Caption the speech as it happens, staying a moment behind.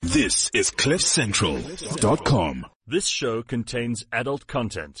This is CliffCentral.com. This show contains adult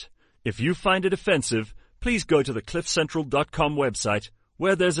content. If you find it offensive, please go to the CliffCentral.com website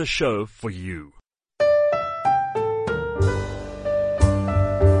where there's a show for you.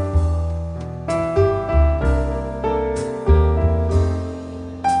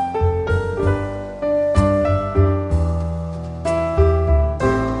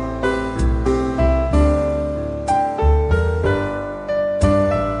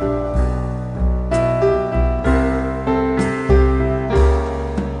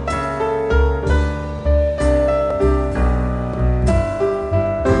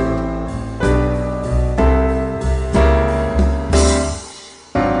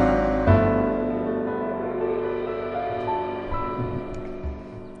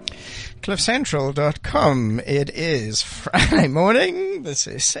 CliffCentral.com. It is Friday morning. This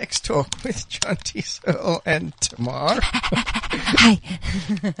is Sex Talk with John T. Searle and Tamar. Hi.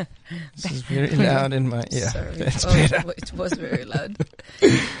 This is very loud in my ear. Sorry. That's better. It was very loud.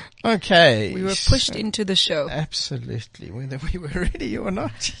 Okay. We were pushed into the show. Absolutely. Whether we were ready or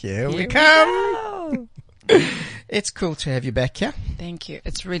not, here we come. It's cool to have you back here. Thank you.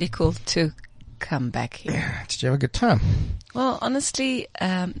 It's really cool to come back here. Did you have a good time? Well, honestly,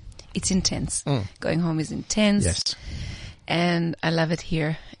 it's intense. Going home is intense. Yes. And I love it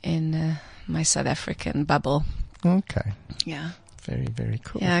here in my South African bubble. Okay. Yeah. Very, very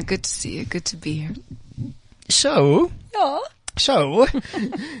cool. Yeah, good to see you. Good to be here. So, Yeah.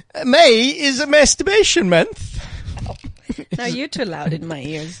 May is a masturbation month. Now you're too loud in my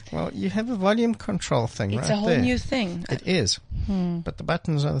ears. Well, you have a volume control thing It's right a whole there. new thing. It is. But the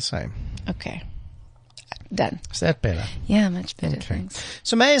buttons are the same. Okay. Done. Is that better? Yeah, much better. Okay. Thanks.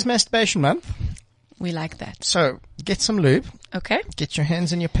 So May is masturbation month. We like that. So get some lube. Okay. Get your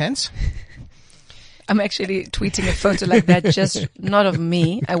hands in your pants. I'm actually tweeting a photo like that, just not of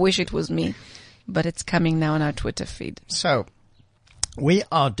me. I wish it was me, but it's coming now on our Twitter feed. So we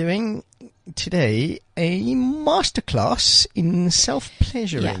are doing today a masterclass in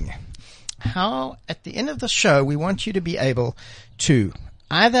self-pleasuring. Yeah. How at the end of the show we want you to be able to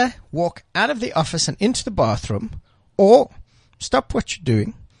either walk out of the office and into the bathroom or stop what you're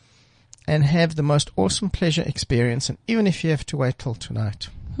doing and have the most awesome pleasure experience, and even if you have to wait till tonight.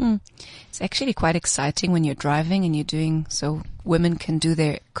 It's actually quite exciting when you're driving and you're doing so women can do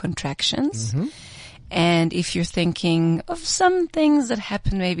their contractions. And if you're thinking of some things that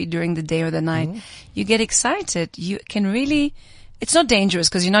happen maybe during the day or the night, you get excited. You can really, it's not dangerous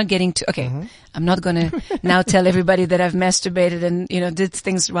because you're not getting to, okay, I'm not going to now tell everybody that I've masturbated and, did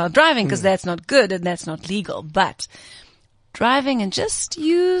things while driving because that's not good and that's not legal. But driving and just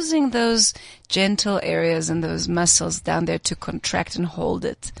using those gentle areas and those muscles down there to contract and hold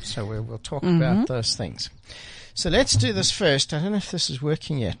it. So we'll talk about those things. So let's do this first. I don't know if this is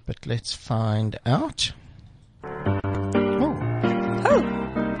working yet, but let's find out.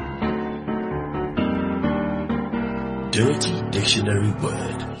 Dirty Dictionary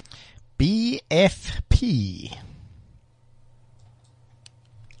Word. BFP.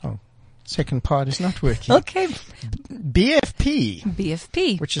 Oh, second part is not working. Okay. BFP,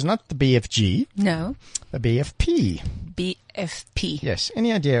 BFP. which is not the BFG, No. the BFP. BFP. Yes.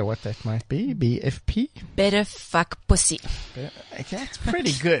 Any idea what that might be? BFP? Better fuck pussy. Okay, that's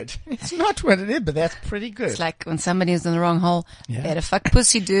pretty good. It's not what it is, but that's pretty good. It's like when somebody is in the wrong hole. Yeah. Better fuck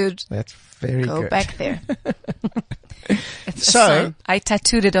pussy, dude. That's very Go good. back there. It's a So, sign. I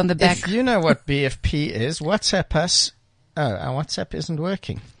tattooed it on the back. If you know what BFP is, WhatsApp us. Oh, our WhatsApp isn't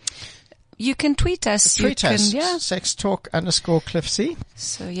working. You can tweet us. Tweet you us. Can, yeah. Sextalk_CliffC.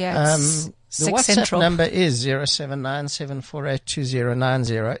 So yeah, it's The Sex WhatsApp Central. number is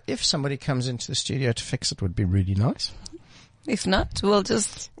 0797482090. If somebody comes into the studio to fix it, would be really nice. If not, we'll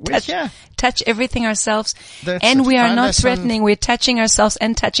just We're here. touch everything ourselves. That's And it. we are Find not us on- threatening. We're touching ourselves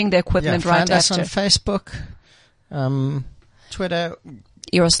and touching the equipment right find us after. on Facebook, Twitter.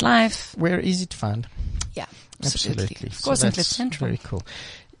 Eros Live. We're easy to find. Yeah, Absolutely. Of course, So on Cliff that's Central. very cool.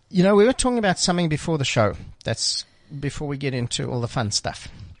 We were talking about something before the show. That's before we get into all the fun stuff.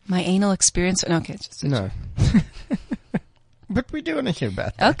 My anal experience. No, okay. No. But we do want to hear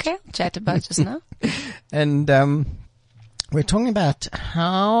about that. Okay. Chat about just now. And we're talking about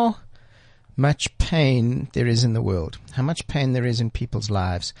how much pain there is in the world, how much pain there is in people's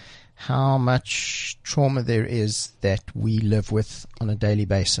lives, how much trauma there is that we live with on a daily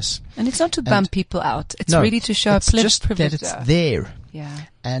basis. And it's not to bum people out. It's No, really to show it's just privilege. that it's there. Yeah.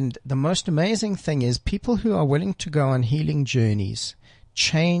 And the most amazing thing is people who are willing to go on healing journeys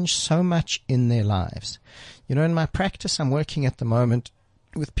change so much in their lives. In my practice, I'm working at the moment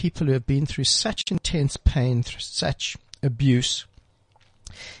with people who have been through such intense pain, through such abuse,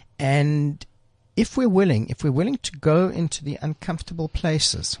 And if we're willing to go into the uncomfortable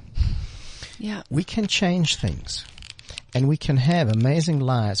places, we can change things. And we can have amazing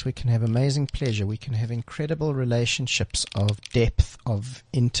lives. We can have amazing pleasure. We can have incredible relationships of depth, of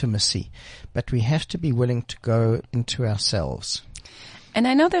intimacy. But we have to be willing to go into ourselves. And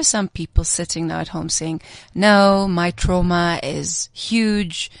I know there's some people sitting now at home saying, no, my trauma is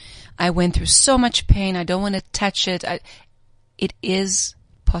huge. I went through so much pain. I don't want to touch it. It is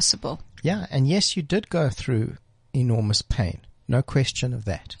possible. Yeah. And yes, you did go through enormous pain. No question of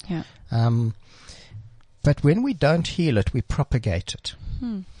that. Yeah. But when we don't heal it, we propagate it.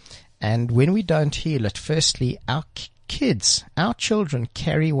 And when we don't heal it, firstly, our kids, our children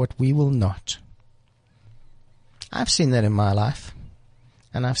carry what we will not. I've seen that in my life.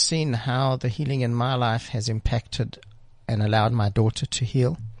 And I've seen how the healing in my life has impacted and allowed my daughter to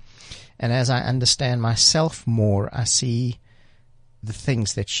heal. And as I understand myself more, I see the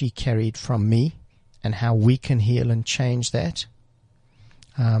things that she carried from me and how we can heal and change that.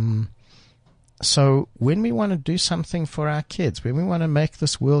 So when we want to do something for our kids, when we want to make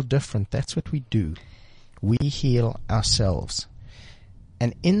this world different, that's what we do. We heal ourselves.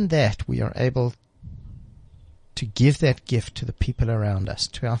 And in that, we are able to give that gift to the people around us,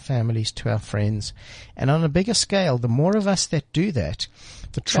 to our families, to our friends. And on a bigger scale, the more of us that do that,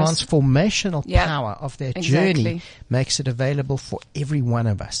 the transformational power of that journey makes it available for every one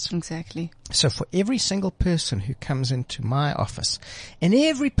of us. Exactly. So for every single person who comes into my office, and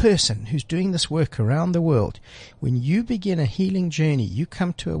every person who's doing this work around the world, when you begin a healing journey, you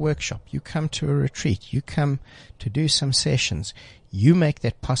come to a workshop, you come to a retreat, you come to do some sessions, you make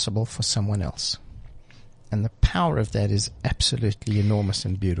that possible for someone else. And the power of that is absolutely enormous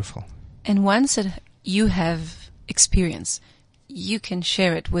and beautiful. And once you have experience, you can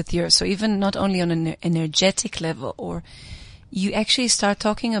share it with so even not only on an energetic level, or you actually start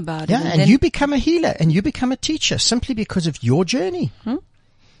talking about it. Yeah, and you become a healer and you become a teacher simply because of your journey.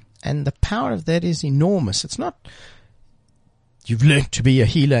 And the power of that is enormous. It's not you've learned to be a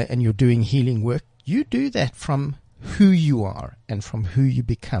healer and you're doing healing work. You do that from who you are and from who you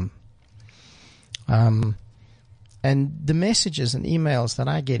become. And the messages and emails that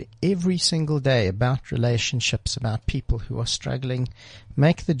I get every single day about relationships, about people who are struggling,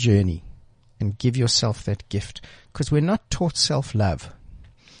 make the journey and give yourself that gift. Because we're not taught self-love.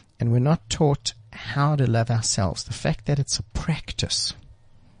 And we're not taught how to love ourselves. The fact that it's a practice,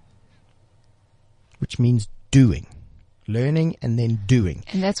 which means doing, learning and then doing.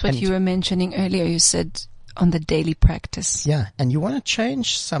 And that's what you were mentioning earlier. You said on the daily practice. Yeah. And you want to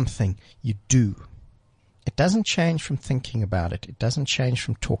change something, you do. It doesn't change from thinking about it. It doesn't change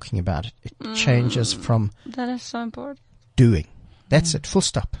from talking about it. It changes from that is so important. Doing. That's it. Full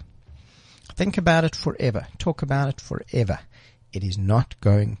stop. Think about it forever. Talk about it forever. It is not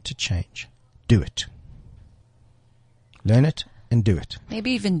going to change. Do it. Learn it and do it. Maybe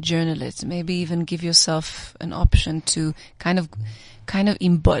even journal it. Maybe even give yourself an option to kind of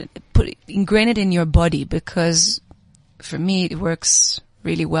ingrain it in your body, because for me it works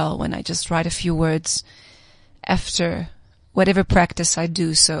really well when I just write a few words after whatever practice I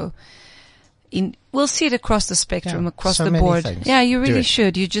do. So we'll see it across the spectrum, across the board. Things. Yeah, you really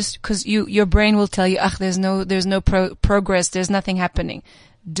should. You just, cause your brain will tell you, there's no progress. There's nothing happening.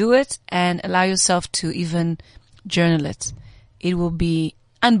 Do it and allow yourself to even journal it. It will be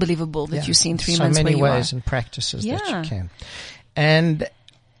unbelievable that you see in 3 months where you are. So many ways and practices that you can. And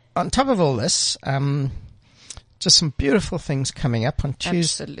on top of all this, just some beautiful things coming up on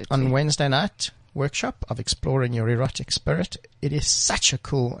Tuesday, on Wednesday night workshop of Exploring Your Erotic Spirit. It is such a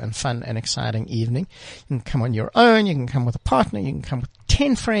cool and fun and exciting evening. You can come on your own. You can come with a partner. You can come with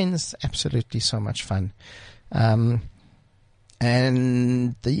 10 friends. Absolutely so much fun. And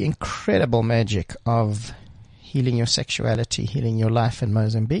the incredible magic of healing your sexuality, healing your life in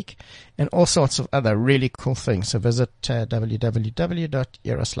Mozambique, and all sorts of other really cool things. So visit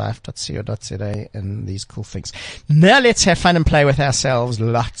www.eroslife.co.za and these cool things. Now let's have fun and play with ourselves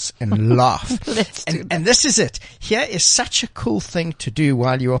lots and laugh. And this is it. Here is such a cool thing to do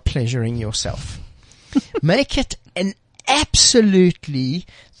while you are pleasuring yourself. Make it an absolutely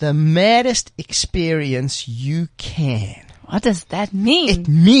the maddest experience you can. What does that mean? It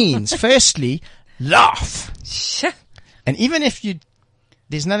means, firstly, laugh. Sure. And even if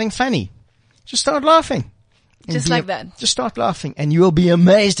there's nothing funny, just start laughing. Just like that. Just start laughing and you will be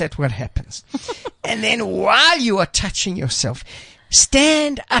amazed at what happens. And then while you are touching yourself,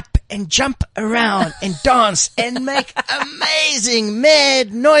 stand up and jump around and dance and make amazing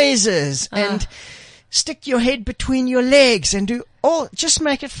mad noises and stick your head between your legs and just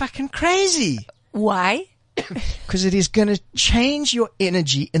make it fucking crazy. Why? because it is going to change your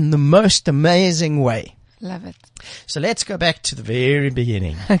energy in the most amazing way. Love it. So let's go back to the very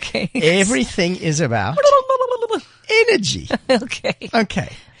beginning. Okay. Everything is about energy. Okay. Okay.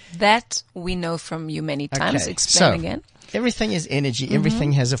 That we know from you many times. Okay. Explain So, again. Everything is energy.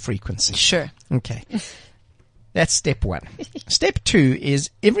 Everything has a frequency. Sure. Okay. That's step one. Step two is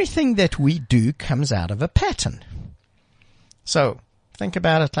everything that we do comes out of a pattern. So think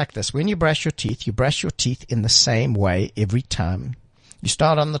about it like this. When you brush your teeth in the same way every time. You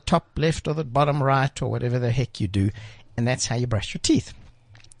start on the top left or the bottom right or whatever the heck you do, and that's how you brush your teeth.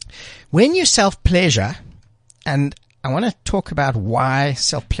 When you self-pleasure, and I want to talk about why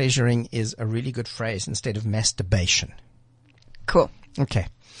self-pleasuring is a really good phrase instead of masturbation. Cool. Okay.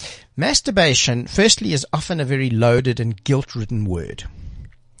 Masturbation, firstly, is often a very loaded and guilt-ridden word,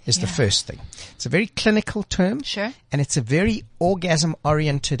 is the first thing. It's a very clinical term. Sure. And it's a very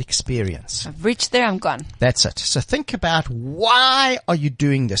orgasm-oriented experience. I've reached there, I'm gone. That's it. So think about, why are you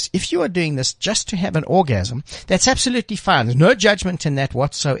doing this? If you are doing this just to have an orgasm, that's absolutely fine. There's no judgment in that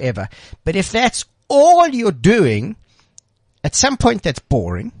whatsoever. But if that's all you're doing, at some point that's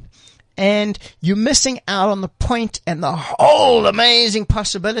boring. And you're missing out on the point and the whole amazing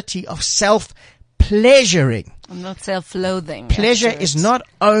possibility of self-pleasuring. I'm not self-loathing. Pleasure afterwards. is not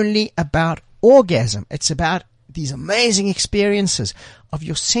only about orgasm. It's about these amazing experiences of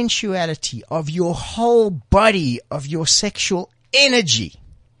your sensuality, of your whole body, of your sexual energy.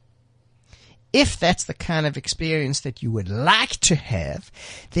 If that's the kind of experience that you would like to have,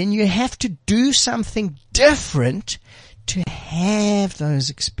 then you have to do something different to have those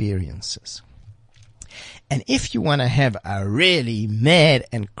experiences. And if you want to have a really mad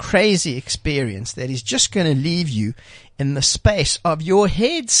and crazy experience that is just going to leave you in the space of your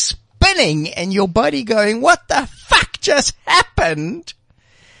head spinning and your body going, what the fuck just happened?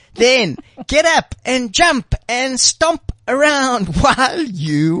 Then get up and jump and stomp around while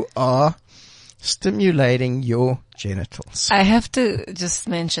you are stimulating your genitals. I have to just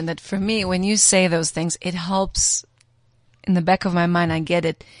mention that for me, when you say those things, it helps. In the back of my mind, I get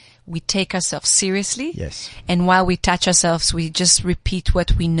it. We take ourselves seriously. Yes. And while we touch ourselves, we just repeat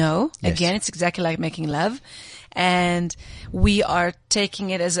what we know. Yes. Again, it's exactly like making love. And we are taking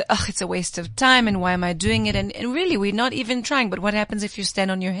it as it's a waste of time, and why am I doing it? And really, we're not even trying. But what happens if you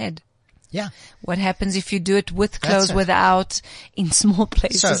stand on your head? Yeah. What happens if you do it with clothes, That's it. without, in small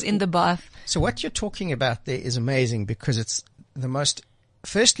places, So- in the bath? So what you're talking about there is amazing, because it's the most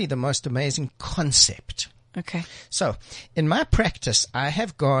amazing concept. Okay. So in my practice, I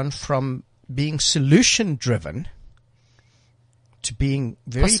have gone from being solution driven to being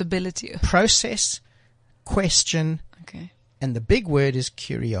very Possibility. process, question, Okay. and the big word is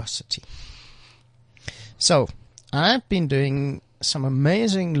curiosity. So I've been doing some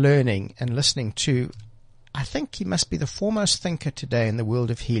amazing learning and listening to, I think he must be the foremost thinker today in the world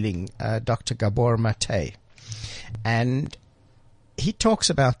of healing, Dr. Gabor Mate. And he talks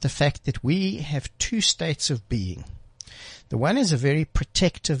about the fact that we have two states of being. The one is a very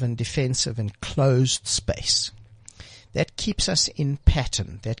protective and defensive and closed space. That keeps us in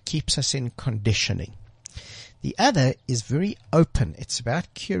pattern. That keeps us in conditioning. The other is very open. It's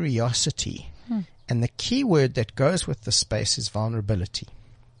about curiosity. And the key word that goes with the space is vulnerability.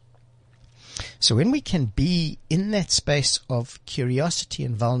 So when we can be in that space of curiosity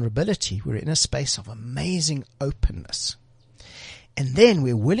and vulnerability, we're in a space of amazing openness. And then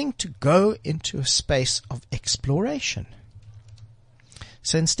we're willing to go into a space of exploration.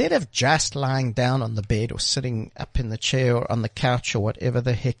 So instead of just lying down on the bed or sitting up in the chair or on the couch or whatever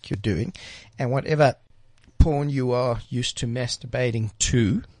the heck you're doing, and whatever porn you are used to masturbating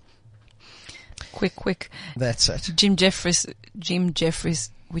to, Quick. that's it. Jim Jeffries,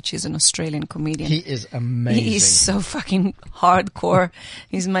 which is an Australian comedian. He is amazing. He is so fucking hardcore.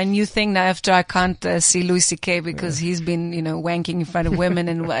 He's my new thing now after I can't see Louis C.K. because he's been, wanking in front of women,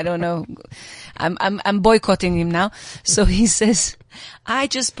 and I don't know. I'm boycotting him now. So he says, I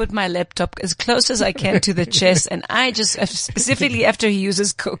just put my laptop as close as I can to the chest, and I just, specifically after he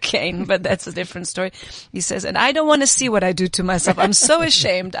uses cocaine, but that's a different story. He says, and I don't want to see what I do to myself. I'm so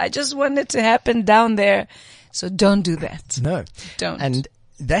ashamed. I just want it to happen down there. So don't do that. No. Don't. And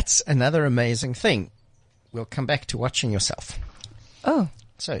that's another amazing thing. We'll come back to watching yourself. Oh.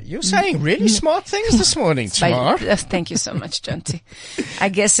 So you're saying really smart things this morning, Tamar. Thank you so much, Jonty. I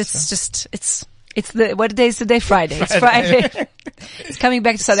guess it's what day is today? Friday. It's Friday. It's coming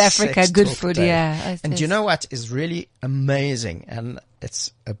back to South Africa. Sex Good talk food. day. Yeah. And you know what is really amazing? And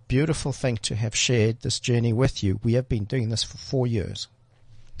it's a beautiful thing to have shared this journey with you. We have been doing this for 4 years.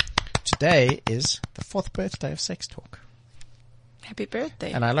 Today is the 4th birthday of Sex Talk. Happy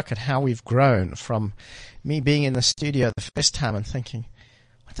birthday. And I look at how we've grown from me being in the studio the first time and thinking,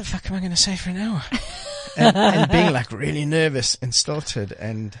 what the fuck am I going to say for an hour? and being like really nervous and stilted.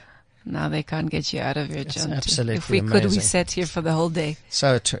 And now they can't get you out of your junk. Absolutely If we amazing. could, we sat here for the whole day.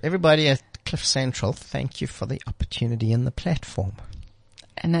 So to everybody at Cliff Central, thank you for the opportunity and the platform.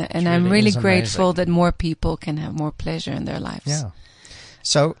 And really I'm really is grateful amazing. that more people can have more pleasure in their lives. Yeah.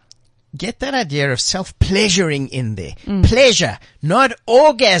 So get that idea of self-pleasuring in there. Pleasure, not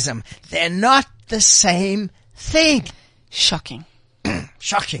orgasm. They're not the same thing. Shocking.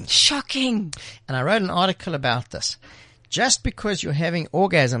 Shocking. Shocking. And I wrote an article about this. Just because you're having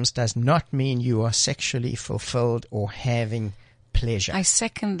orgasms does not mean you are sexually fulfilled or having pleasure. I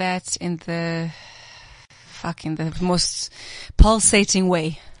second that in the most pulsating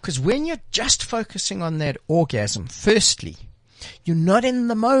way. Because when you're just focusing on that orgasm, firstly, you're not in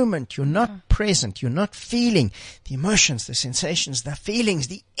the moment. You're not present. You're not feeling the emotions, the sensations, the feelings,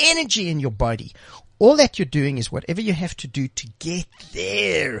 the energy in your body. All that you're doing is whatever you have to do to get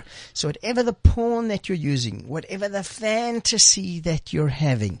there. So whatever the porn that you're using, whatever the fantasy that you're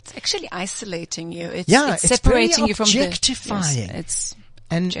having. It's actually isolating you. It's It's separating very you from the... objectifying. Yes, it's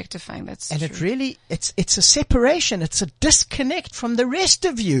And- objectifying, that's And true. it really, it's a separation. It's a disconnect from the rest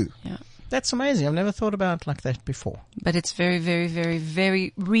of you. Yeah. That's amazing. I've never thought about it like that before. But it's very, very, very,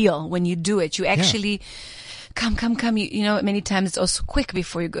 very real when you do it. You actually come. You know, many times it's also quick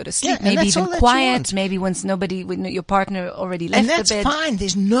before you go to sleep. Yeah, and maybe that's all even that you quiet. want. Maybe when your partner already left And that's the bed. fine.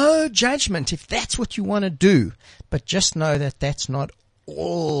 There's no judgment if that's what you want to do. But just know that that's not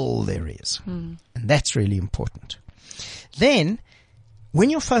all there is. And that's really important. Then, when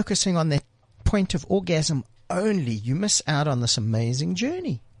you're focusing on that point of orgasm only, you miss out on this amazing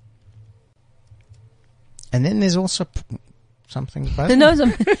journey. And then there's also something buzzing. No,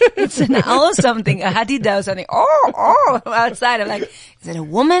 it's an owl something, a hadida or something. Oh, outside. I'm like, is it a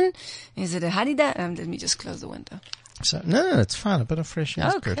woman? Is it a hadida? Let me just close the window. So, no, it's fine. A bit of fresh air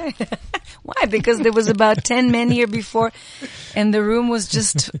is good. Okay. Why? Because there was about 10 men here before, and the room was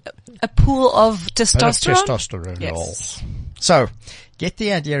just a pool of testosterone. Testosterone. Yes. So, get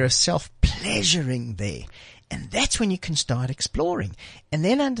the idea of self-pleasuring there. And that's when you can start exploring. And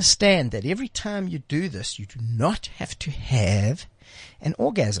then understand that every time you do this, you do not have to have an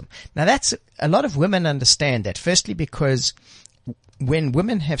orgasm. Now that's, a lot of women understand that. Firstly, because when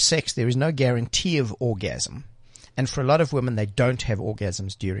women have sex, there is no guarantee of orgasm. And for a lot of women, they don't have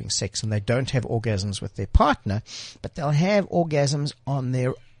orgasms during sex, and they don't have orgasms with their partner, but they'll have orgasms on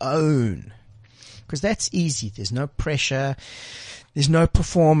their own. Because that's easy. There's no pressure. There's no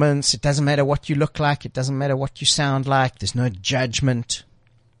performance. It doesn't matter what you look like. It doesn't matter what you sound like. There's no judgment.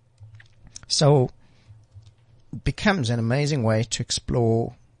 So it becomes an amazing way to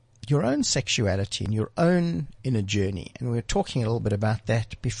explore your own sexuality and your own inner journey. And we were talking a little bit about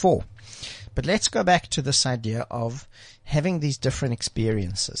that before. But let's go back to this idea of having these different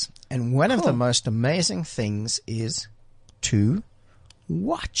experiences. And one of the most amazing things is to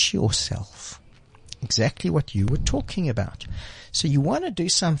watch yourself. Exactly what you were talking about. So you want to do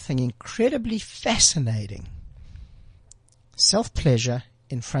something incredibly fascinating. Self-pleasure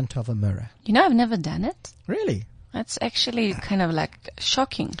in front of a mirror. You know, I've never done it. Really? That's actually kind of like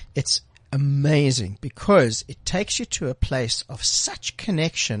shocking. It's amazing because it takes you to a place of such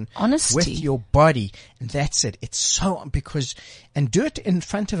connection Honesty. with your body. And that's it. It's so, and do it in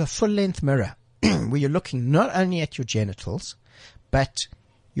front of a full-length mirror where you're looking not only at your genitals, but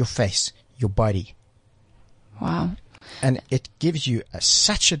your face, your body. Wow. And it gives you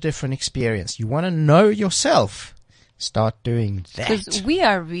such a different experience. You want to know yourself. Start doing Because that. we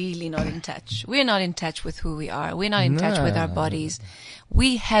are really not in touch. We're not in touch with who we are. We're not in touch with our bodies.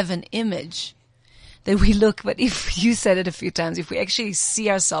 We have an image that we look, but if you said it a few times, if we actually see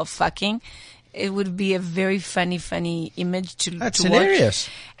ourselves fucking, it would be a very funny image to That's to hilarious.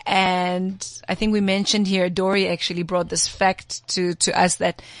 watch. And I think we mentioned here, Dory actually brought this fact to us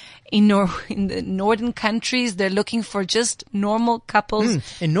that in the northern countries, they're looking for just normal couples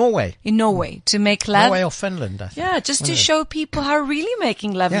In Norway. in Norway to make love. Norway or Finland, I think. Yeah, just to show people how really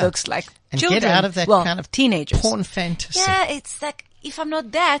making love Yeah. looks like. And Children. get out of that Well, kind of teenagers. porn fantasy. Yeah, it's like, if I'm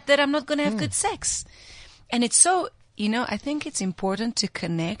not that, then I'm not going to have good sex. And it's so, I think it's important to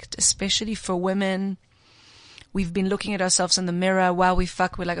connect, especially for women. We've been looking at ourselves in the mirror while we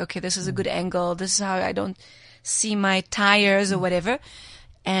fuck. We're like, okay, this is a good angle. This is how I don't see my tires or whatever.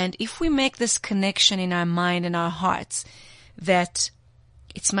 And if we make this connection in our mind and our hearts, that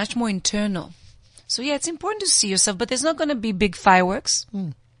it's much more internal. So yeah, it's important to see yourself, but there's not going to be big fireworks.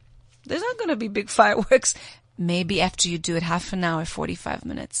 There's not going to be big fireworks. maybe after you do it half an hour, 45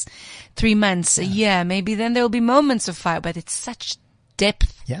 minutes, 3 months, a year, maybe then there will be moments of fire, but it's such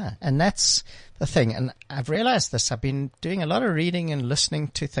depth. Yeah, and that's the thing. And I've realized this. I've been doing a lot of reading and listening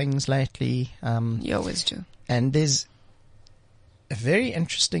to things lately. You always do. And there's a very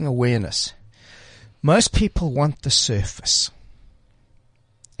interesting awareness. Most people want the surface.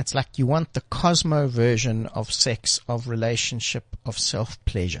 It's like you want the Cosmo version of sex, of relationship, of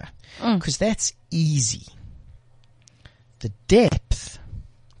self-pleasure. Because that's easy. The depth,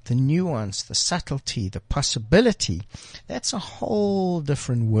 the nuance, the subtlety, the possibility, that's a whole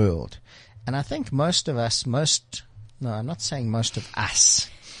different world. And I think most of us, I'm not saying most of us.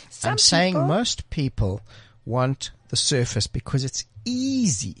 I'm saying most people want the surface because it's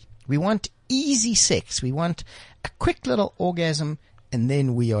easy. We want easy sex. We want a quick little orgasm and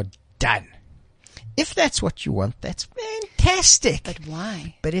then we are done. If that's what you want, that's fantastic. But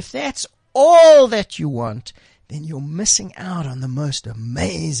why? But if that's all that you want, then you're missing out on the most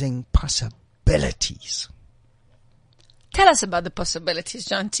amazing possibilities. Tell us about the possibilities,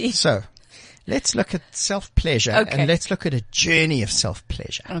 John T. So, let's look at self-pleasure and let's look at a journey of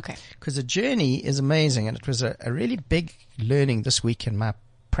self-pleasure. Okay. Because a journey is amazing, and it was a really big learning this week in my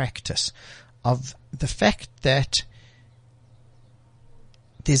practice of the fact that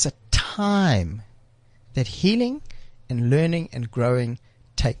there's a time that healing and learning and growing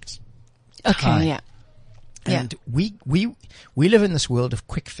takes time. Okay, yeah. And we live in this world of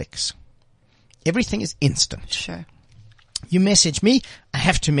quick fix. Everything is instant. Sure. You message me, I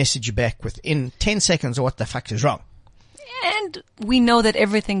have to message you back within 10 seconds or what the fuck is wrong. And we know that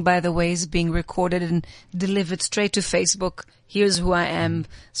everything, by the way, is being recorded and delivered straight to Facebook. Here's who I am.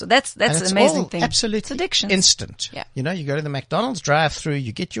 So that's an amazing thing. Absolutely. It's addiction. Instant. Yeah. You know, you go to the McDonald's drive-through,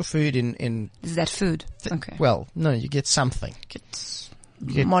 you get your food in Is that food? Okay. well, no, you get something.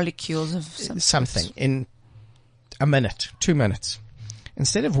 You get molecules of something in a minute, 2 minutes.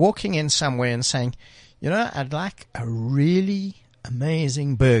 Instead of walking in somewhere and saying, you know, I'd like a really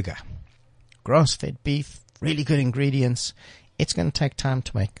amazing burger. Grass-fed beef, really good ingredients. It's going to take time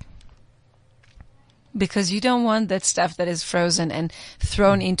to make. Because you don't want that stuff that is frozen and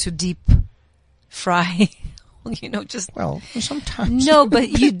thrown into deep fry. You know, just. Well, sometimes. No, but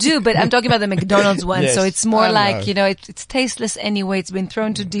you do. But I'm talking about the McDonald's one. Yes, so it's more I like, know. you know, it's tasteless anyway. It's been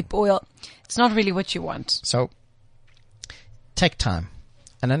thrown to deep oil. It's not really what you want. So, take time.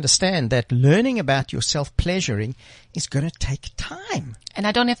 And understand that learning about your self-pleasuring is going to take time. And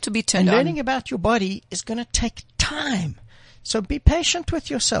I don't have to be turned And on. learning about your body is going to take time. So be patient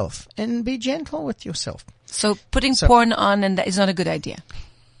with yourself and be gentle with yourself. So putting porn on, and that is not a good idea.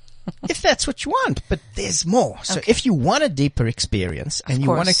 If that's what you want, but there's more. So if you want a deeper experience and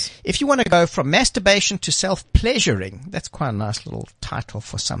if you want to go from masturbation to self-pleasuring, that's quite a nice little title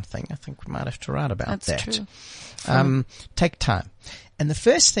for something. I think we might have to write about that. That's true. Take time. And the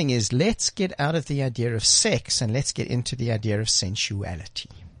first thing is, let's get out of the idea of sex and let's get into the idea of sensuality.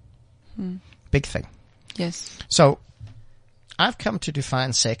 Big thing. Yes. So I've come to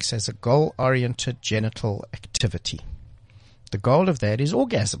define sex as a goal-oriented genital activity. The goal of that is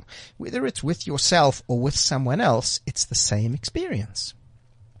orgasm. Whether it's with yourself or with someone else, it's the same experience.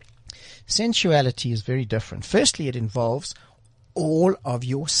 Sensuality is very different. Firstly, it involves all of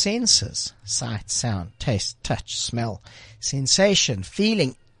your senses: sight, sound, taste, touch, smell, sensation,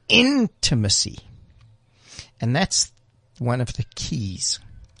 feeling, intimacy. And that's one of the keys.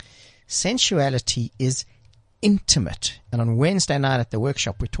 Sensuality is intimate. And on Wednesday night at the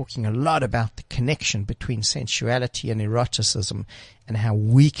workshop, we're talking a lot about the connection between sensuality and eroticism and how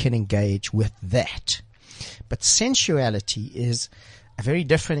we can engage with that. But sensuality is a very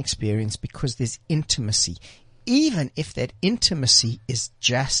different experience because there's intimacy, even if that intimacy is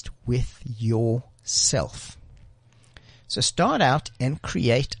just with yourself. So start out and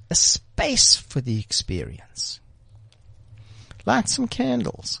create a space for the experience. Light some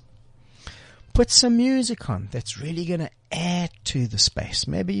candles. Put some music on that's really going to add to the space.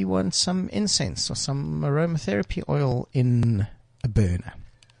 Maybe you want some incense or some aromatherapy oil in a burner.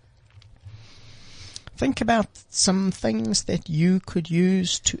 Think about some things that you could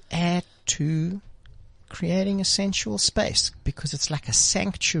use to add to creating a sensual space, because it's like a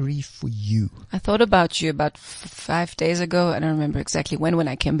sanctuary for you. I thought about you about 5 days ago. I don't remember exactly when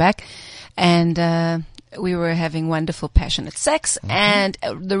I came back. And we were having wonderful, passionate sex, and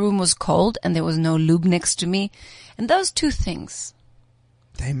the room was cold, and there was no lube next to me. And those two things,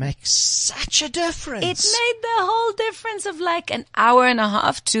 they make such a difference. It made the whole difference of like an hour and a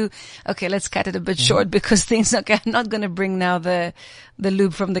half to, okay, let's cut it a bit short because things, okay, I'm not going to bring now the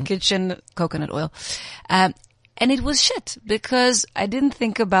lube from the kitchen, coconut oil. And it was shit because I didn't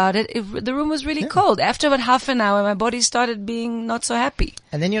think about it. The room was really cold. After about half an hour, my body started being not so happy.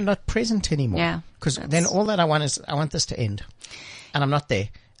 And then you're not present anymore. Yeah. Because then all that I want is, I want this to end. And I'm not there.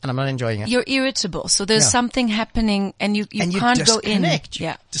 And I'm not enjoying it. You're irritable. So there's something happening and you can't go in.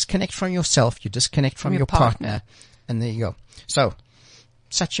 You disconnect from yourself. You disconnect from your partner. And there you go. So,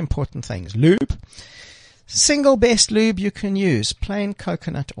 such important things. Lube. Single best lube you can use, plain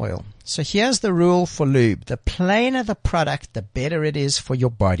coconut oil. So here's the rule for lube. The plainer the product, the better it is for your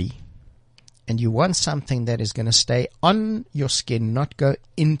body. And you want something that is going to stay on your skin, not go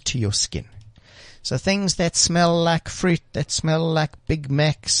into your skin. So things that smell like fruit, that smell like Big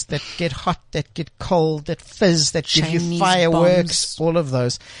Macs, that get hot, that get cold, that fizz, that give you fireworks, all of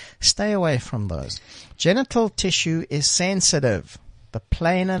those. Stay away from those. Genital tissue is sensitive. The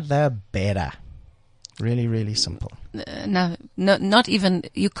plainer, the better. Really, really simple. No, not even,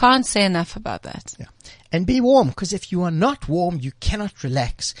 you can't say enough about that. Yeah. And be warm, because if you are not warm, you cannot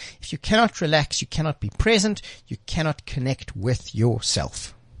relax. If you cannot relax, you cannot be present. You cannot connect with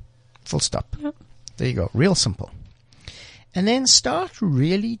yourself. Full stop. Yep. There you go. Real simple. And then start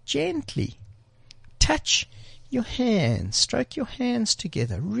really gently. Touch your hands. Stroke your hands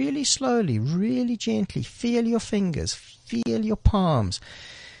together really slowly, really gently. Feel your fingers. Feel your palms.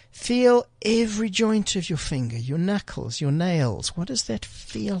 Feel every joint of your finger, your knuckles, your nails. What does that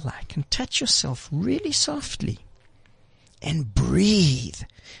feel like? And touch yourself really softly. And breathe.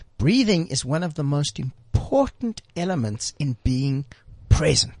 Breathing is one of the most important elements in being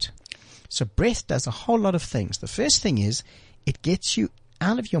present. So breath does a whole lot of things. The first thing is it gets you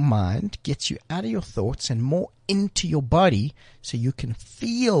out of your mind, gets you out of your thoughts and more into your body so you can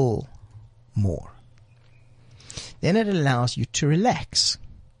feel more. Then it allows you to relax.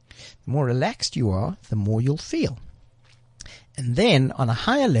 The more relaxed you are, the more you'll feel. And then on a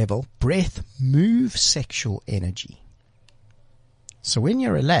higher level, breath moves sexual energy. So when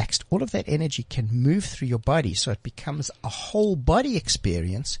you're relaxed, all of that energy can move through your body, so it becomes a whole body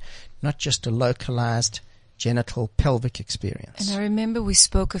experience, not just a localized genital pelvic experience. And I remember we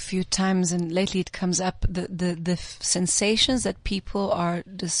spoke a few times, and lately it comes up, the sensations that people are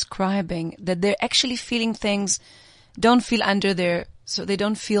describing, that they're actually feeling things, don't feel under their, so they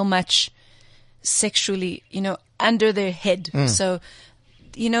don't feel much sexually, under their head. So,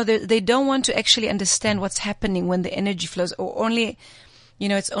 they don't want to actually understand what's happening when the energy flows, or only,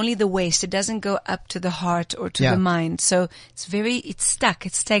 it's only the waist. It doesn't go up to the heart or to the mind. So it's stuck.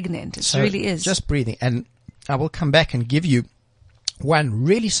 It's stagnant. It really is. Just breathing. And I will come back and give you one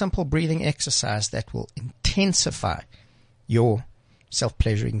really simple breathing exercise that will intensify your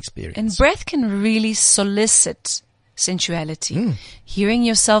self-pleasuring experience. And breath can really solicit sensuality. Hearing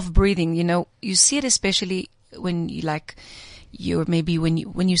yourself breathing, you see it especially when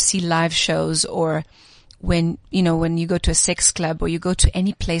when you see live shows, or when you go to a sex club, or you go to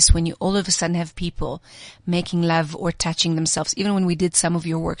any place when you all of a sudden have people making love or touching themselves. Even when we did some of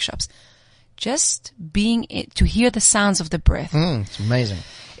your workshops, just being to hear the sounds of the breath. It's amazing.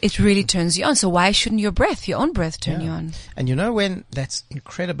 It really turns you on. So why shouldn't your own breath turn you on? And when that's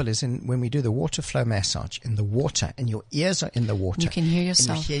incredible is when we do the water flow massage in the water, and your ears are in the water. You can hear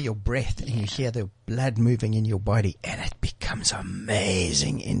yourself. And you hear your breath, and you hear the blood moving in your body, and it becomes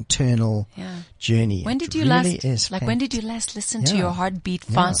amazing internal journey. When did you last listen to your heartbeat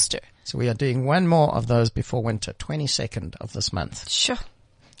faster? So we are doing one more of those before winter, 22nd of this month. Sure.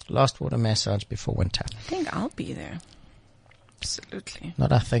 Last water massage before winter. I think I'll be there. Absolutely.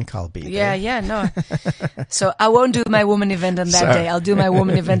 Not I think I'll be there. No. So I won't do my woman event on that day. I'll do my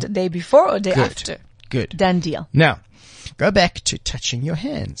woman event a day before or day after. Good. Done deal. Now, go back to touching your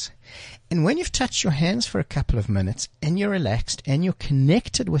hands. And when you've touched your hands for a couple of minutes and you're relaxed and you're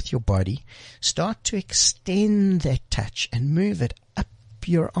connected with your body, start to extend that touch and move it up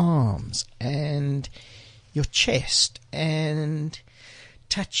your arms and your chest, and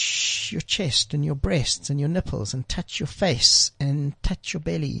touch your chest and your breasts and your nipples, and touch your face and touch your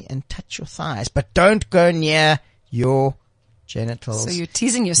belly and touch your thighs. But don't go near your genitals. So you're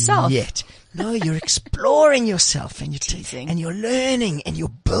teasing yourself. Yet. No, you're exploring yourself, and you're teasing. And you're learning, and you're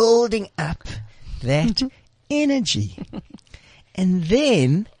building up that energy. And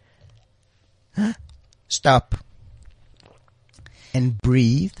then stop and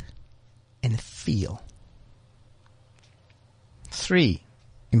breathe and feel. 3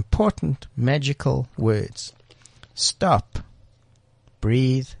 important magical words. Stop,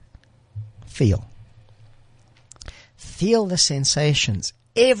 breathe, feel. Feel the sensations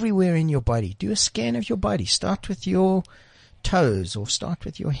everywhere in your body. Do a scan of your body. Start with your toes or start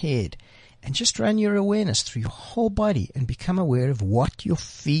with your head, and just run your awareness through your whole body and become aware of what you're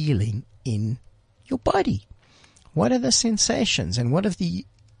feeling in your body. What are the sensations and what are the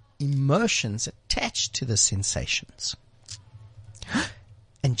emotions attached to the sensations?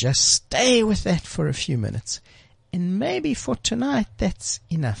 And just stay with that for a few minutes. And maybe for tonight, that's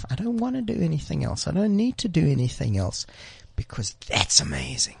enough. I don't want to do anything else. I don't need to do anything else because that's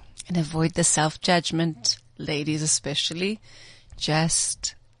amazing. And avoid the self-judgment, ladies especially.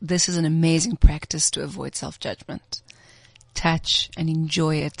 This is an amazing practice to avoid self-judgment. Touch and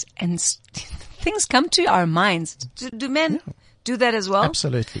enjoy it. And things come to our minds. Do men do that as well?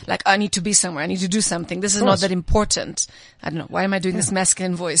 Absolutely. Like, I need to be somewhere. I need to do something. This is not that important. I don't know. Why am I doing this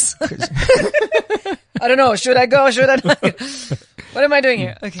masculine voice? I don't know. Should I go? Should I not? What am I doing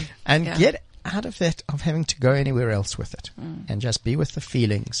here? Okay. And get out of that of having to go anywhere else with it and just be with the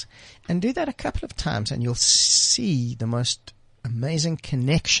feelings and do that a couple of times and you'll see the most amazing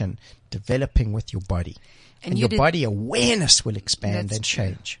connection developing with your body. And your body awareness will expand and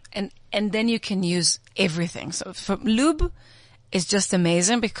change. And then you can use everything. So for lube is just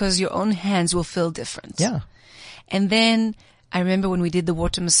amazing because your own hands will feel different. Yeah. And then I remember when we did the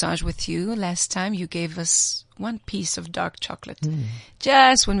water massage with you last time, you gave us one piece of dark chocolate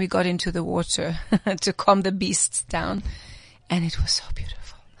just when we got into the water to calm the beasts down. And it was so beautiful.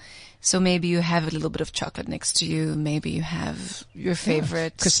 So maybe you have a little bit of chocolate next to you. Maybe you have your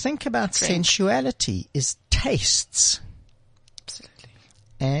favorite. Because think about sensuality is tastes. Absolutely.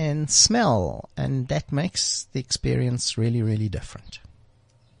 And smell. And that makes the experience really, really different.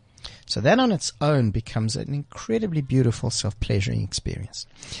 So that on its own becomes an incredibly beautiful self-pleasuring experience.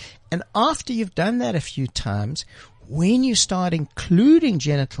 And after you've done that a few times, when you start including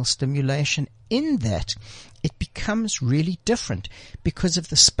genital stimulation in that, it becomes really different because of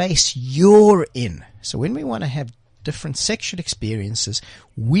the space you're in. So when we want to have different sexual experiences,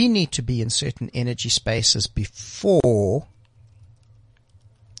 we need to be in certain energy spaces before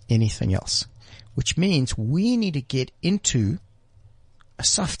anything else, which means we need to get into a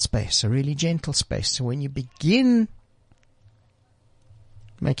soft space, a really gentle space. So when you begin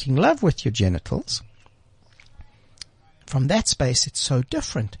making love with your genitals, from that space it's so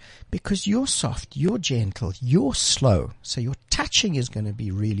different because you're soft, you're gentle, you're slow. So your touching is going to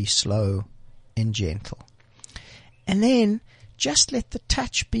be really slow and gentle. And then just let the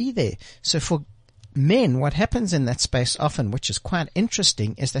touch be there. So for men, what happens in that space often, which is quite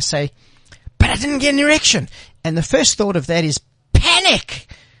interesting, is they say, but I didn't get an erection. And the first thought of that is panic,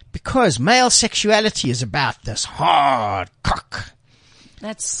 because male sexuality is about this hard cock.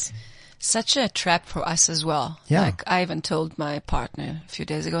 That's such a trap for us as well. Yeah. Like I even told my partner a few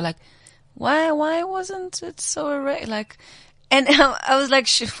days ago, like, why wasn't it so erect? Like, and I was like,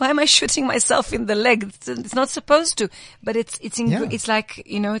 why am I shooting myself in the leg? It's not supposed to, but it's like,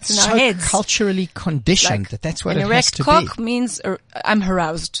 you know, it's in so our heads. Culturally conditioned Like, that's what it has to an erect cock means I'm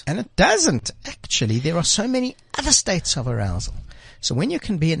aroused. And it doesn't. Actually, there are so many other states of arousal. So when you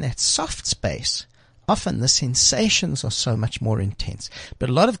can be in that soft space, often the sensations are so much more intense. But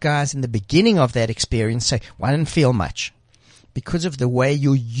a lot of guys in the beginning of that experience say, well, I didn't feel much, because of the way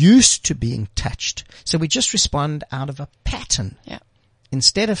you're used to being touched. So we just respond out of a pattern. Yeah.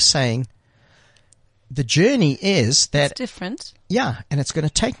 Instead of saying, the journey is that... It's different. Yeah, and it's going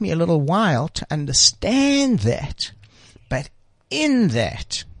to take me a little while to understand that. But in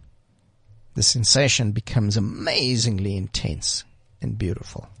that, the sensation becomes amazingly intense and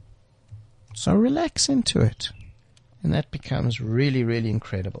beautiful. So relax into it. And that becomes really, really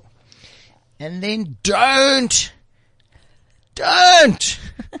incredible. And then don't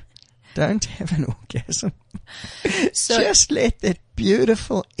have an orgasm. So just let that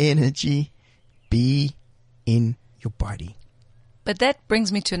beautiful energy be in your body. But that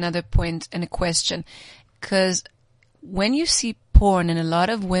brings me to another point and a question. Because when you see porn, and a lot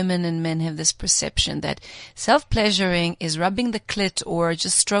of women and men have this perception that self-pleasuring is rubbing the clit or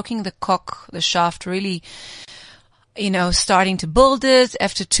just stroking the cock, the shaft, really, you know, starting to build it.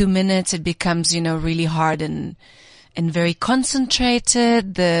 After 2 minutes, it becomes, you know, really hard and very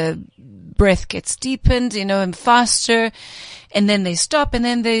concentrated. The breath gets deepened, you know, and faster. And then they stop and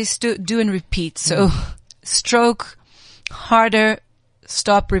then they do and repeat. So stroke, harder,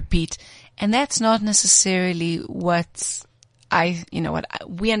 stop, repeat. And that's not necessarily what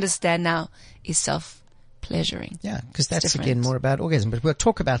we understand now is self-pleasuring. Yeah, because that's again more about orgasm. But we'll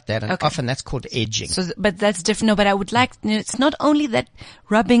talk about that, and often that's called edging. So, but that's different. No, but I would like, you know, it's not only that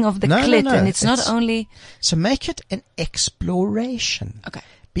rubbing of the clit, and it's not only... So make it an exploration. Okay.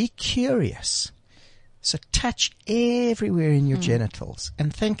 Be curious. So touch everywhere in your genitals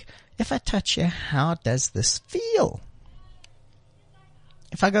and think, if I touch here, how does this feel?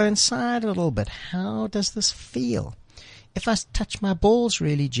 If I go inside a little bit, how does this feel? If I touch my balls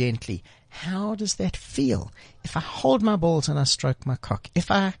really gently, how does that feel? If I hold my balls and I stroke my cock,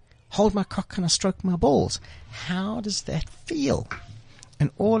 if I hold my cock and I stroke my balls, how does that feel? And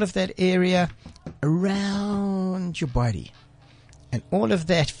all of that area around your body. And all of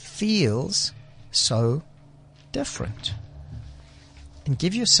that feels so different. And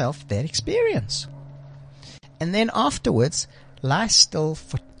give yourself that experience. And then afterwards, lie still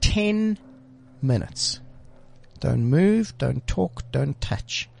for 10 minutes. Don't move, don't talk, don't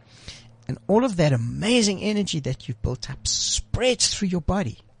touch. And all of that amazing energy that you've built up spreads through your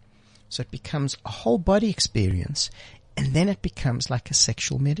body. So it becomes a whole body experience, and then it becomes like a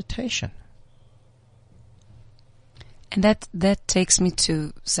sexual meditation. And that takes me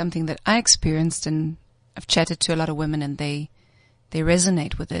to something that I experienced, and I've chatted to a lot of women, and they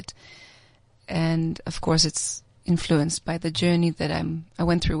resonate with it. And of course, it's influenced by the journey that I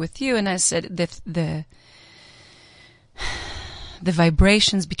went through with you. And I said that the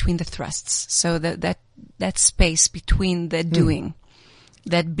vibrations between the thrusts, so that space between the doing,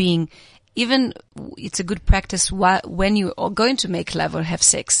 that being, even it's a good practice when you are going to make love or have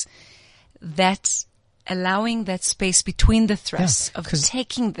sex, that's allowing that space between the thrusts of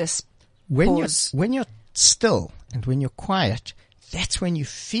taking this pause. When you're still and when you're quiet, that's when you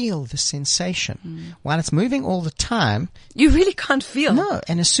feel the sensation. While it's moving all the time, you really can't feel. No,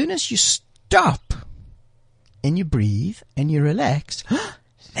 and as soon as you stop and you breathe and you relax,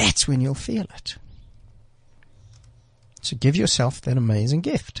 that's when you'll feel it. So give yourself that amazing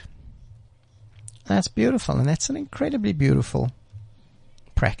gift. That's beautiful, and that's an incredibly beautiful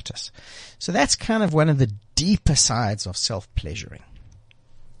practice. So that's kind of one of the deeper sides of self-pleasuring.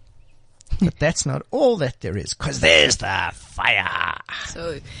 But that's not all that there is, because there's the fire.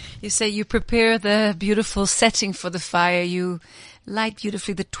 So you say you prepare the beautiful setting for the fire, you light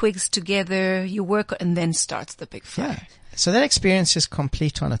beautifully the twigs together, you work, and then starts the big fire. Yeah. So that experience is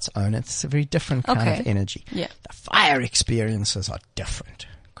complete on its own. It's a very different kind of energy. Yeah. The fire experiences are different.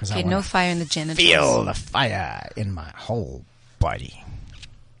 Okay, no fire in the genitals. Feel the fire in my whole body.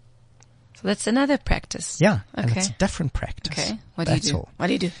 So that's another practice. Yeah, and it's a different practice. Okay, what do you do? What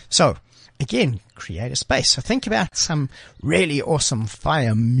do you do? So, again, create a space. So think about some really awesome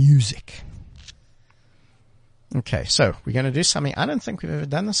fire music. Okay, so we're going to do something. I don't think we've ever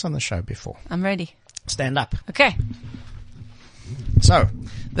done this on the show before. I'm ready. Stand up. Okay. So,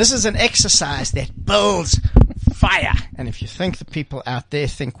 this is an exercise that builds fire. And if you think the people out there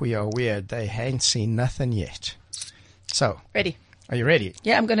think we are weird, they ain't seen nothing yet. So, ready. Are you ready?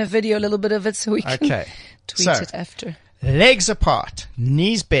 Yeah, I'm going to video a little bit of it so we can tweet it after. Legs apart,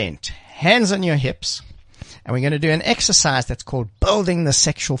 knees bent, hands on your hips. And we're going to do an exercise that's called building the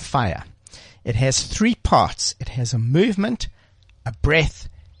sexual fire. It has 3 parts. It has a movement, a breath,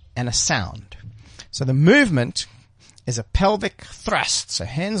 and a sound. So the movement is a pelvic thrust. So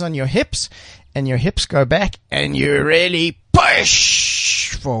hands on your hips, and your hips go back, and you really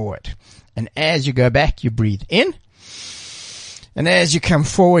push forward. And as you go back, you breathe in. And as you come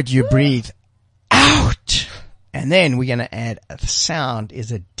forward, you breathe out. And then we're going to add the sound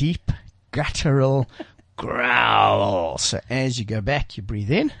is a deep guttural growl. So as you go back, you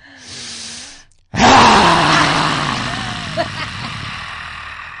breathe in.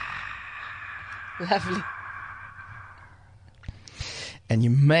 Lovely. And you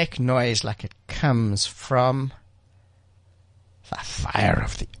make noise like it comes from the fire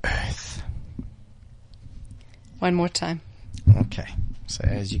of the earth. One more time. Okay. So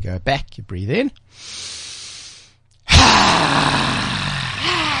as you go back, you breathe in.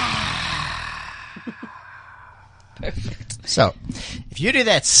 Perfect. So, if you do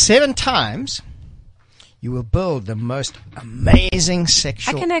that 7 times, you will build the most amazing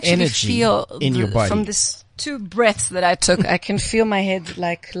sexual I can actually energy feel in your body. From this 2 breaths that I took, I can feel my head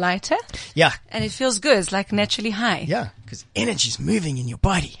like lighter. Yeah. And it feels good. It's like naturally high. Yeah, because energy is moving in your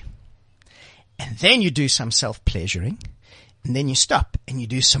body. And then you do some self-pleasuring, and then you stop, and you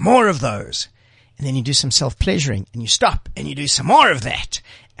do some more of those. And then you do some self-pleasuring, and you stop, and you do some more of that.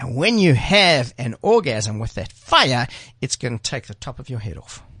 And when you have an orgasm with that fire, it's going to take the top of your head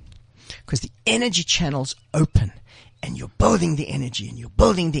off. Because the energy channels open, and you're building the energy, and you're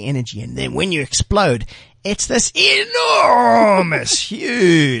building the energy, and then when you explode, it's this enormous,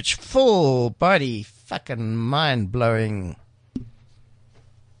 huge, full body, fucking mind-blowing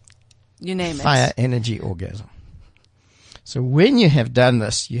you name fire energy orgasm. So when you have done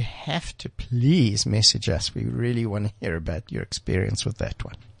this, you have to please message us. We really want to hear about your experience with that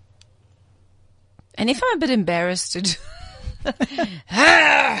one. And if I'm a bit embarrassed to do can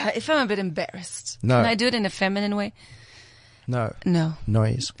I do it in a feminine way? No.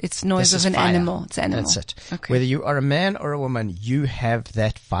 Noise. It's noise This of is an fire. animal. It's animal. That's it. Okay. Whether you are a man or a woman, you have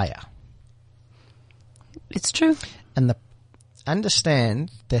that fire. It's true. And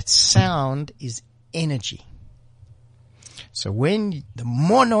understand that sound is energy. So the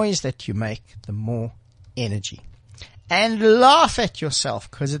more noise that you make, the more energy. And laugh at yourself,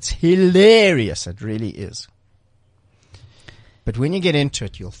 because it's hilarious. It really is. But when you get into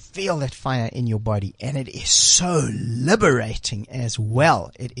it, you'll feel that fire in your body, and it is so liberating as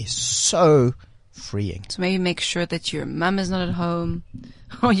well. It is so freeing. So maybe make sure that your mum is not at home,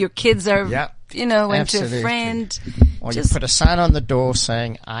 or your kids are, went absolutely. to a friend. Or you put a sign on the door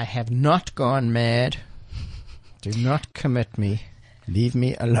saying, "I have not gone mad. Do not commit me. Leave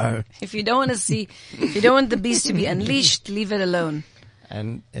me alone." If you don't want the beast to be unleashed, leave it alone.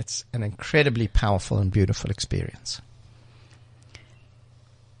 And it's an incredibly powerful and beautiful experience.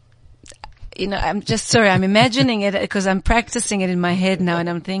 I'm just sorry. I'm imagining it because I'm practicing it in my head now, and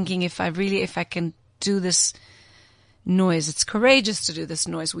I'm thinking if I can do this noise. It's courageous to do this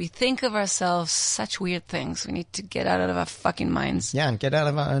noise. We think of ourselves such weird things. We need to get out of our fucking minds. Yeah, and get out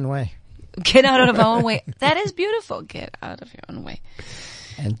of our own way. Get out of our own way. That is beautiful. Get out of your own way.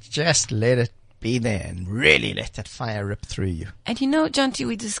 And just let it be there and really let that fire rip through you. And Jonty,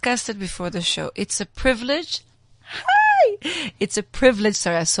 we discussed it before the show. It's a privilege. Hi! It's a privilege.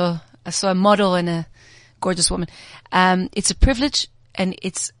 Sorry, I saw a model and a gorgeous woman. It's a privilege, and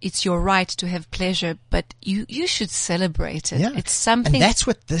it's your right to have pleasure, but you should celebrate it. Yeah. It's something. And that's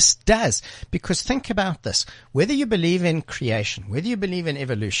what this does. Because think about this. Whether you believe in creation, whether you believe in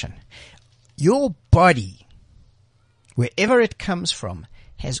evolution, your body, wherever it comes from,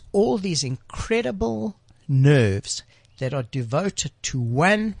 has all these incredible nerves that are devoted to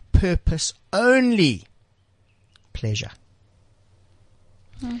one purpose only: pleasure.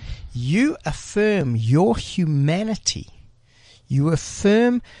 You affirm your humanity. You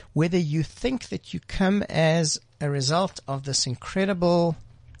affirm whether you think that you come as a result of this incredible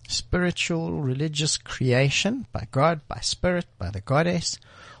spiritual, religious creation by God, by Spirit, by the Goddess,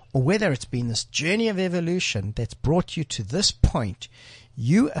 or whether it's been this journey of evolution that's brought you to this point.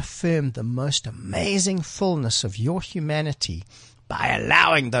 You affirm the most amazing fullness of your humanity by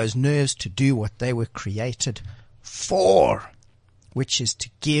allowing those nerves to do what they were created for, which is to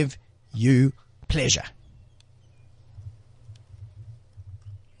give you pleasure.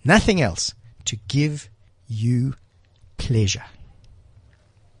 Nothing else. To give you pleasure.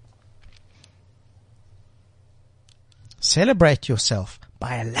 Celebrate yourself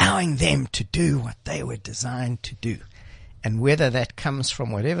by allowing them to do what they were designed to do. And whether that comes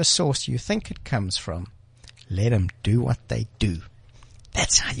from whatever source you think it comes from, let them do what they do.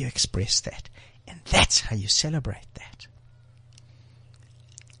 That's how you express that. And that's how you celebrate that.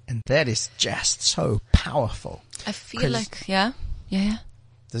 And that is just so powerful. I feel like, yeah.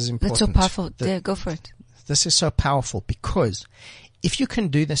 This is important. That's so powerful. Yeah, go for it. This is so powerful because if you can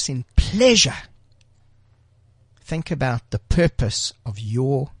do this in pleasure, think about the purpose of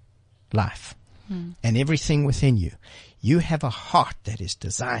your life and everything within you. You have a heart that is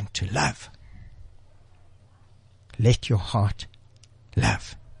designed to love. Let your heart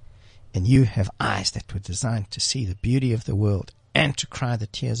love. And you have eyes that were designed to see the beauty of the world and to cry the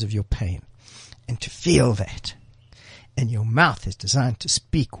tears of your pain and to feel that. And your mouth is designed to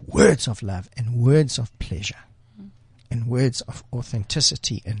speak words of love and words of pleasure and words of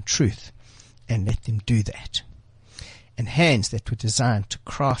authenticity and truth, and let them do that. And hands that were designed to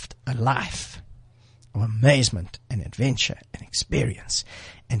craft a life of amazement and adventure and experience,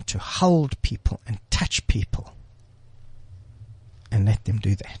 and to hold people and touch people, and let them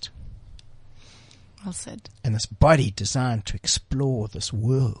do that. Well said. And this body designed to explore this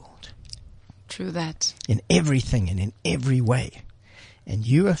world. True that. In everything and in every way. And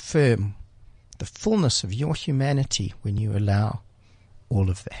you affirm the fullness of your humanity when you allow all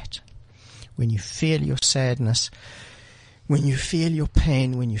of that. When you feel your sadness, when you feel your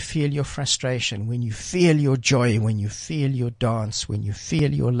pain, when you feel your frustration, when you feel your joy, when you feel your dance, when you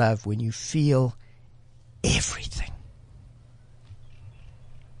feel your love, when you feel everything.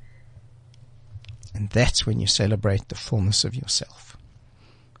 And that's when you celebrate the fullness of yourself.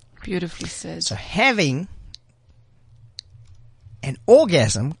 Beautifully said. So having an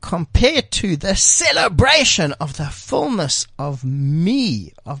orgasm compared to the celebration of the fullness of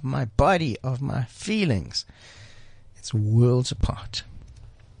me, of my body, of my feelings, it's worlds apart.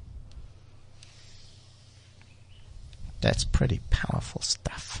 That's pretty powerful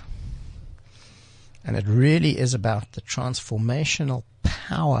stuff. And it really is about the transformational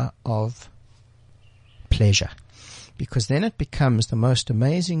power of pleasure. Because then it becomes the most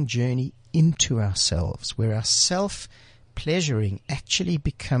amazing journey into ourselves, where our self-pleasuring actually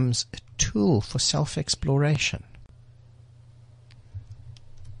becomes a tool for self-exploration.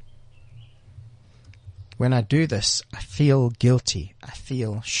 when I do this, I feel guilty. I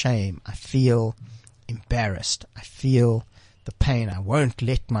feel shame. I feel embarrassed. I feel the pain. I won't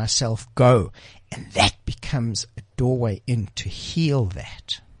let myself go. And that becomes a doorway in to heal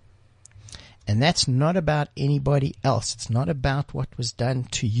that. And that's not about anybody else. It's not about what was done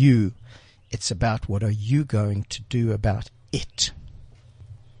to you. It's about what are you going to do about it.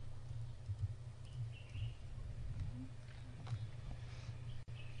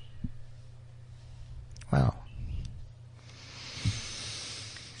 Wow.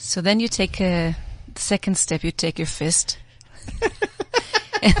 So then you take the second step, you take your fist.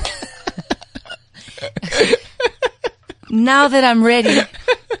 Now that I'm ready.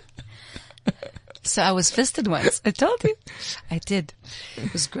 So I was fisted once. I told you. I did.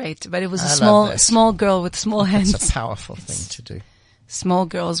 It was great. But it was a small girl with small hands. It's a powerful thing to do. Small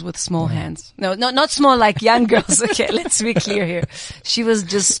girls with small hands. No, not small like young girls. Okay, let's be clear here. She was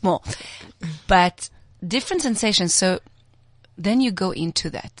just small. But different sensations. So then you go into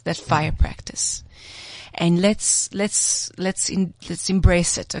that fire practice. And let's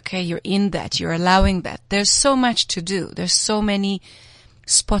embrace it. Okay. You're in that. You're allowing that. There's so much to do. There's so many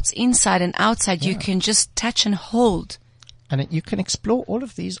spots inside and outside you can just touch and hold. And you can explore all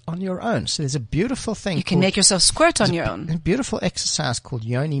of these on your own. So there's a beautiful thing. You can make yourself squirt on your own. A beautiful exercise called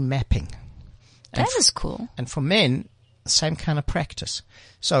yoni mapping. That is cool. And for men, the same kind of practice.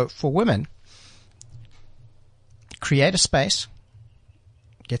 So for women, create a space,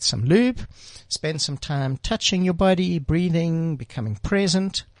 get some lube, spend some time touching your body, breathing, becoming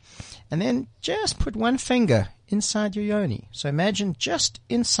present, and then just put one finger inside your yoni. So imagine just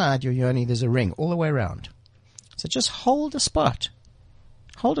inside your yoni there's a ring all the way around. So just hold a spot.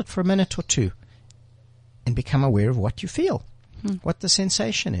 Hold it for a minute or two and become aware of what you feel, what the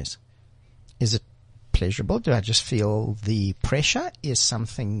sensation is. Is it pleasurable? Do I just feel the pressure? Is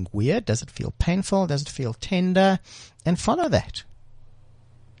something weird? Does it feel painful? Does it feel tender? And follow that.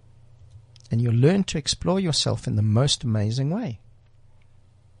 And you'll learn to explore yourself in the most amazing way.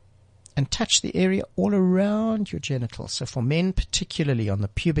 And touch the area all around your genitals. So for men, particularly on the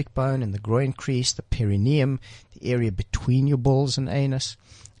pubic bone and the groin crease, the perineum, the area between your balls and anus.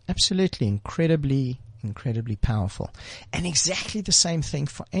 Absolutely incredibly powerful. And exactly the same thing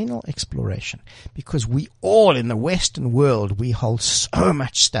for anal exploration. Because we all in the Western world, we hold so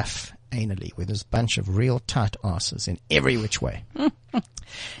much stuff anally, where there's a bunch of real tight asses in every which way.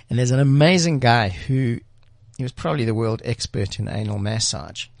 And there's an amazing guy he was probably the world expert in anal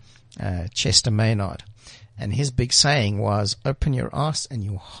massage, Chester Maynard. And his big saying was, open your ass and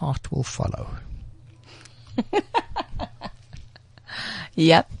your heart will follow.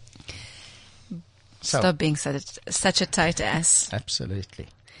 Yep. So, stop being such a tight ass. Absolutely.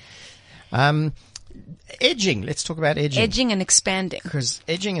 Edging. Let's talk about edging. Edging and expanding. Because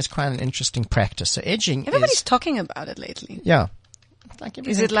edging is quite an interesting practice. So edging Everybody's talking about it lately. Yeah.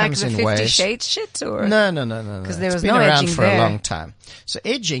 Is it like the 50 Shades shit? Or? No. Because there was it's been no around edging for there. a long time. So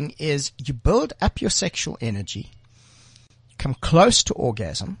edging is you build up your sexual energy, come close to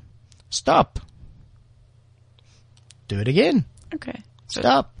orgasm, stop. Do it again. Okay.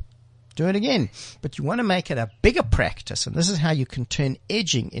 Stop. Do it again. But you want to make it a bigger practice, and this is how you can turn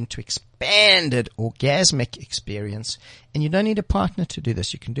edging into expanded orgasmic experience. And you don't need a partner to do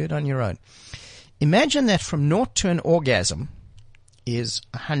this. You can do it on your own. Imagine that from naught to an orgasm is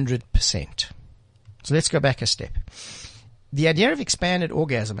 100%. So let's go back a step. The idea of expanded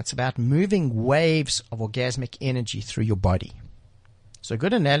orgasm, it's about moving waves of orgasmic energy through your body. So a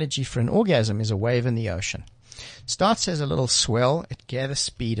good analogy for an orgasm is a wave in the ocean. Starts as a little swell, it gathers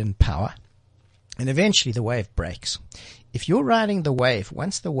speed and power, and eventually the wave breaks. If you're riding the wave,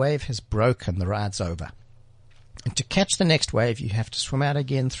 once the wave has broken, the ride's over. And to catch the next wave, you have to swim out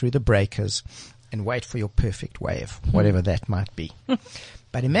again through the breakers and wait for your perfect wave, whatever that might be.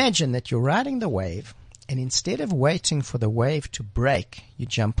 But imagine that you're riding the wave, and instead of waiting for the wave to break, you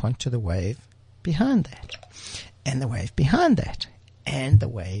jump onto the wave behind that, and the wave behind that, and the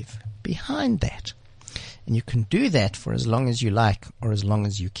wave behind that. And you can do that for as long as you like or as long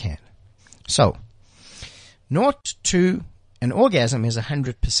as you can. So, naught to an orgasm is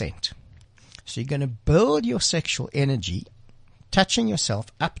 100%. So you're going to build your sexual energy, touching yourself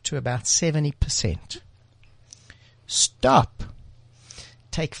up to about 70%. Stop.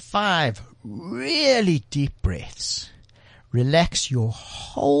 Take 5 really deep breaths. Relax your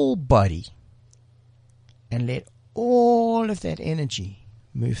whole body and let all of that energy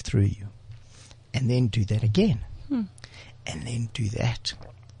move through you. And then do that again. And then do that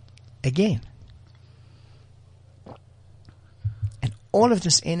again. And all of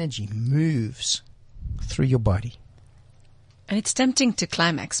this energy moves through your body. And it's tempting to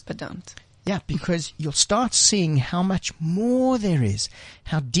climax, but don't. Yeah, because you'll start seeing how much more there is,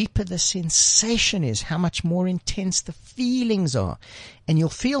 how deeper the sensation is, how much more intense the feelings are. And you'll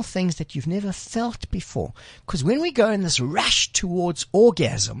feel things that you've never felt before. Because when we go in this rush towards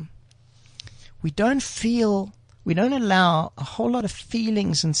orgasm, we don't allow a whole lot of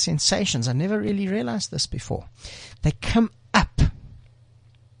feelings and sensations. I never really realized this before. They come up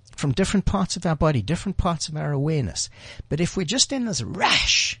from different parts of our body, different parts of our awareness. But if we're just in this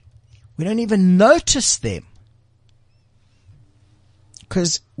rush, we don't even notice them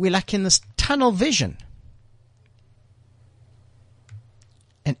because we're like in this tunnel vision.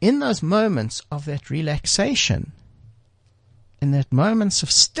 And in those moments of that relaxation, in that moments of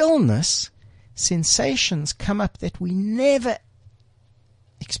stillness, sensations come up that we never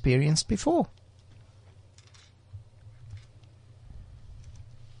experienced before.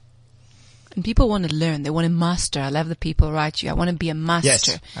 And people want to learn. They want to master. I love the people write you. I want to be a master.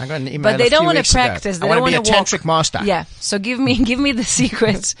 Yes, I got an email. But they don't want to practice. They don't want to be a tantric master. Yeah. So give me the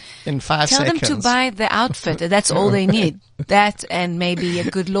secrets. In 5 Tell seconds. them to buy the outfit. That's all they need. That and maybe a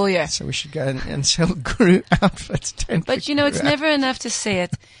good lawyer. So we should go and sell guru outfits. But it's never enough to say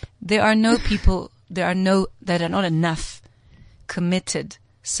it. There are that are not enough committed,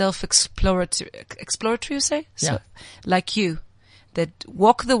 exploratory, you say? Yeah. So, like you, that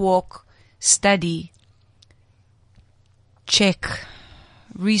walk the walk, study, check,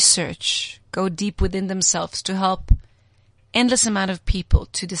 research, go deep within themselves to help endless amount of people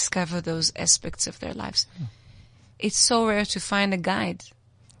to discover those aspects of their lives. It's so rare to find a guide.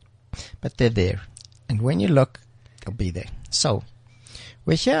 But they're there. And when you look, they'll be there. So,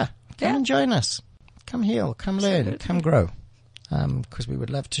 we're here. Come and join us. Come heal, come learn, come grow. Because we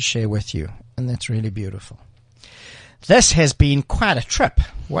would love to share with you. And that's really beautiful. This has been quite a trip.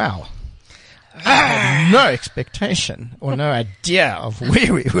 Wow. I had no expectation or no idea of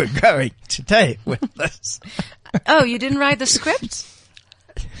where we were going today with this. Oh, you didn't write the script?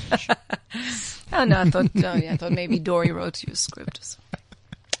 Oh no, I thought maybe Dory wrote you a script.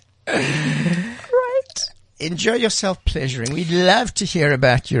 Right. Enjoy yourself pleasuring. We'd love to hear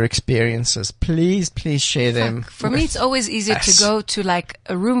about your experiences. Please share them. For me, it's always easier to go to like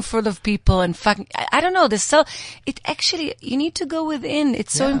a room full of people and I don't know. You need to go within.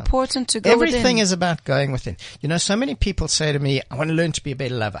 It's so important to go within. Everything is about going within. So many people say to me, I want to learn to be a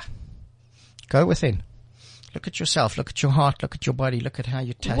better lover. Go within. Look at yourself. Look at your heart. Look at your body. Look at how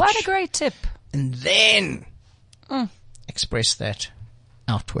you touch. What a great tip. And then express that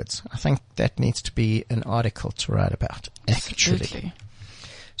outwards. I think that needs to be an article to write about, actually. Absolutely.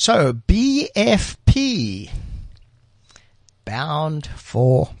 So, BFP. Bound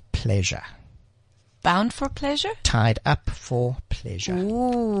for pleasure. Bound for pleasure? Tied up for pleasure.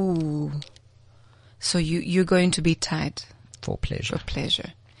 Ooh. So you're going to be tied. For pleasure. For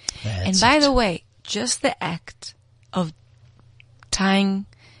pleasure. That's and by it. the way, just the act of tying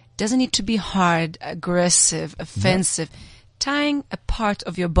doesn't need to be hard, aggressive, offensive. No. Tying a part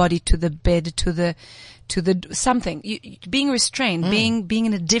of your body to the bed, to the something. Being restrained, being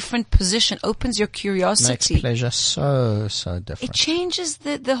in a different position opens your curiosity. Makes pleasure so different. It changes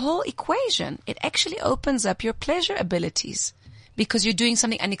the whole equation. It actually opens up your pleasure abilities because you're doing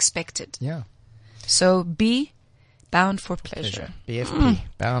something unexpected. Yeah. So be bound for pleasure. BFP,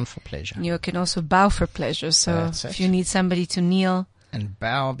 bound for pleasure. You can also bow for pleasure. So if you need somebody to kneel. And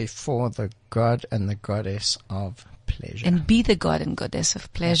bow before the God and the Goddess of pleasure. And be the God and Goddess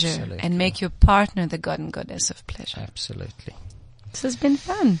of pleasure. Absolutely. And make your partner the God and Goddess of pleasure. Absolutely. This has been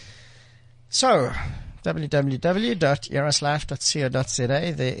fun. So,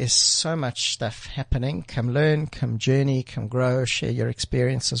 www.eroslife.co.za. There is so much stuff happening. Come learn, come journey, come grow, share your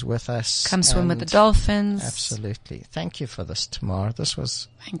experiences with us. Come swim with the dolphins. Absolutely. Thank you for this, Tamar. This was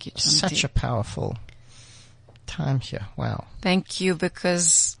Thank you, such a powerful time here. Wow. Thank you,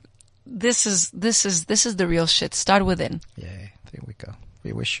 because this is the real shit. Start within. Yeah, there we go.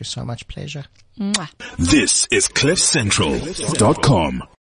 We wish you so much pleasure. Mwah. This is CliffCentral.com.